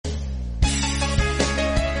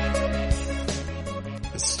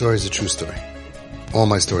story is a true story. All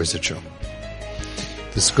my stories are true.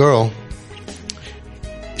 This girl,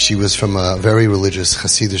 she was from a very religious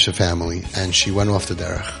Hasidic family, and she went off the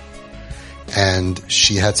derech. And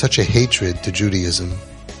she had such a hatred to Judaism,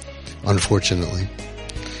 unfortunately,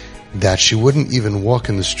 that she wouldn't even walk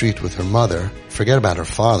in the street with her mother. Forget about her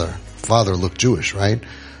father. Father looked Jewish, right?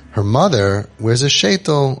 Her mother wears a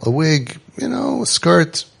sheitel, a wig, a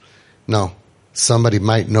skirt. No. Somebody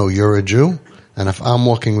might know you're a Jew, and if I'm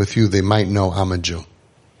walking with you, they might know I'm a Jew.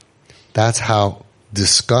 That's how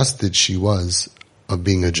disgusted she was of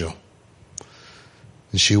being a Jew.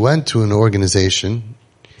 And she went to an organization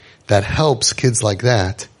that helps kids like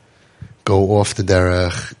that go off the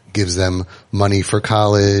derech, gives them money for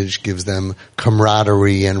college, gives them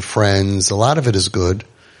camaraderie and friends. A lot of it is good.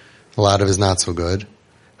 A lot of it is not so good.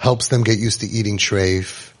 Helps them get used to eating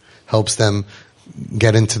treif, helps them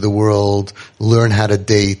get into the world, learn how to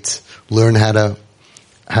date, learn how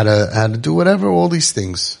to do whatever, all these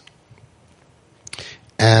things.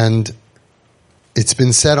 And it's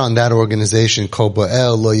been said on that organization, Kol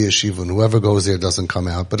Ba'el Lo Yeshivun, whoever goes there doesn't come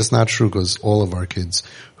out. But it's not true, because all of our kids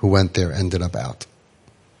who went there ended up out.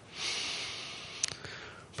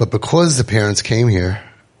 But because the parents came here,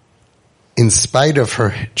 in spite of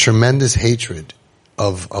her tremendous hatred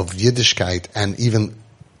of Yiddishkeit and even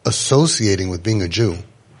associating with being a Jew,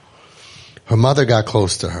 her mother got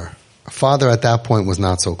close to her. Her father at that point was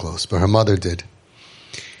not so close, but her mother did.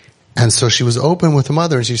 And so she was open with her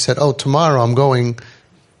mother, and she said, tomorrow I'm going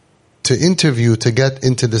to interview to get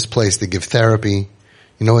into this place to give therapy.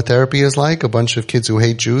 You know what therapy is like? A bunch of kids who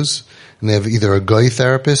hate Jews, and they have either a goy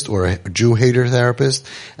therapist or a Jew hater therapist,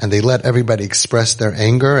 and they let everybody express their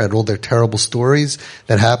anger at all their terrible stories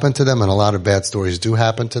that happen to them, and a lot of bad stories do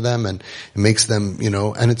happen to them, and it makes them,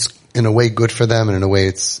 and it's in a way good for them, and in a way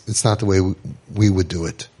it's not the way we would do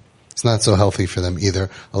it. It's not so healthy for them either.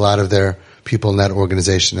 A lot of their people in that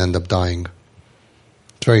organization end up dying.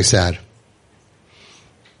 It's very sad.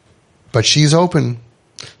 But she's open.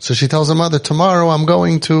 So she tells her mother, tomorrow I'm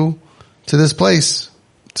going to this place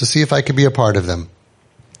to see if I could be a part of them.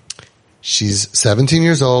 She's 17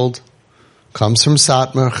 years old, comes from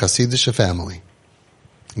Satmar, Hasidic family.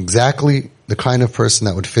 Exactly the kind of person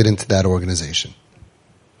that would fit into that organization.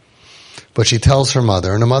 But she tells her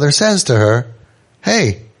mother, and her mother says to her,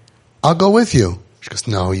 hey, I'll go with you. She goes,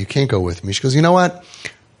 no, you can't go with me. She goes, you know what?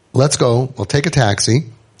 Let's go. We'll take a taxi.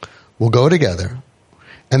 We'll go together.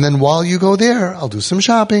 And then while you go there, I'll do some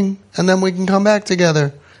shopping, and then we can come back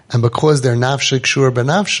together. And because they're nafshei kshur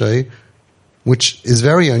benafshei, which is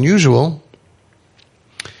very unusual,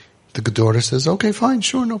 the daughter says, okay, fine,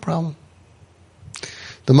 sure, no problem.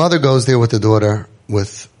 The mother goes there with the daughter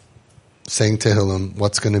with saying Tehillim,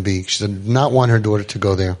 what's going to be. She did not want her daughter to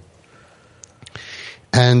go there.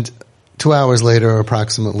 And 2 hours later,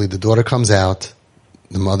 approximately, the daughter comes out.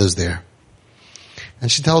 The mother's there.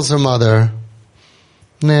 And she tells her mother,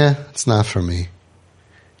 nah, it's not for me.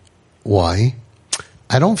 Why?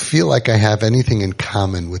 I don't feel like I have anything in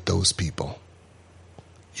common with those people.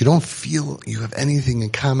 You don't feel you have anything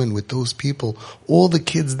in common with those people. All the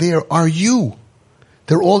kids there are you.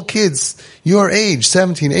 They're all kids your age,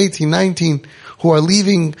 17, 18, 19, who are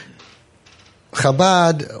leaving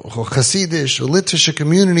Chabad or Hasidic or Litvish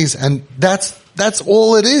communities, and that's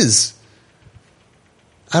all it is.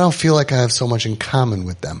 I don't feel like I have so much in common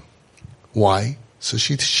with them. Why? So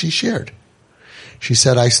she shared. She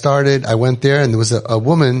said, I went there, and there was a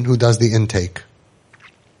woman who does the intake.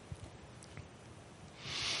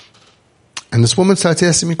 And this woman starts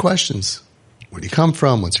asking me questions. Where do you come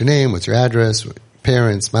from? What's your name? What's your address?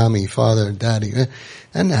 Parents, mommy, father, daddy.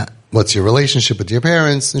 And what's your relationship with your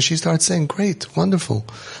parents? And she starts saying, great, wonderful.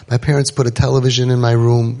 My parents put a television in my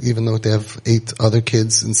room, even though they have 8 other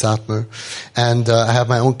kids in Satmar. And I have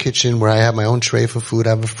my own kitchen where I have my own tray for food.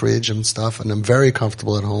 I have a fridge and stuff, and I'm very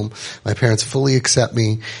comfortable at home. My parents fully accept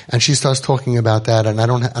me. And she starts talking about that, and I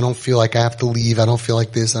don't feel like I have to leave. I don't feel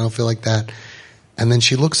like this. I don't feel like that. And then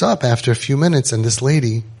she looks up after a few minutes, and this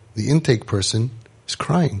lady, the intake person, is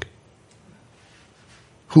crying.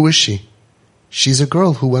 Who is she? She's a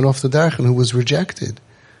girl who went off the derech and who was rejected.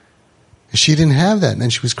 And she didn't have that,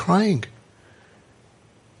 and she was crying.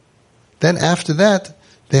 Then after that,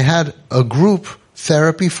 they had a group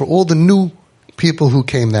therapy for all the new people who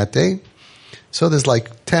came that day. So there's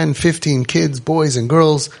like 10, 15 kids, boys and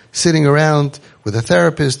girls, sitting around with a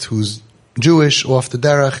therapist who's Jewish, off the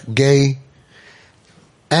derech, gay.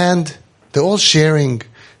 And they're all sharing,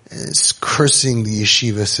 cursing the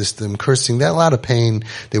yeshiva system, cursing. They had a lot of pain.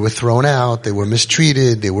 They were thrown out. They were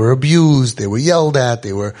mistreated. They were abused. They were yelled at.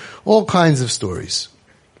 They were all kinds of stories.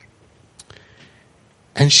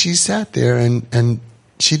 And she sat there and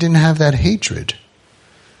she didn't have that hatred.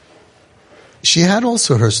 She had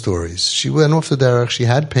also her stories. She went off the derech. She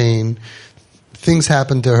had pain. Things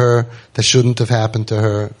happened to her that shouldn't have happened to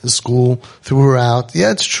her. The school threw her out.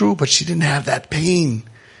 Yeah, it's true, but she didn't have that pain.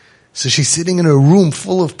 So she's sitting in a room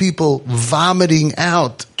full of people vomiting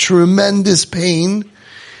out tremendous pain.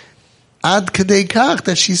 Ad kadei kach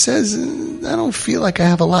that she says, I don't feel like I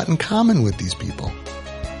have a lot in common with these people.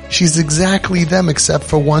 She's exactly them except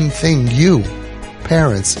for one thing, you,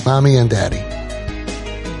 parents, mommy and daddy.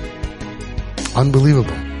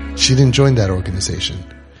 Unbelievable. She didn't join that organization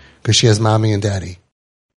because she has mommy and daddy.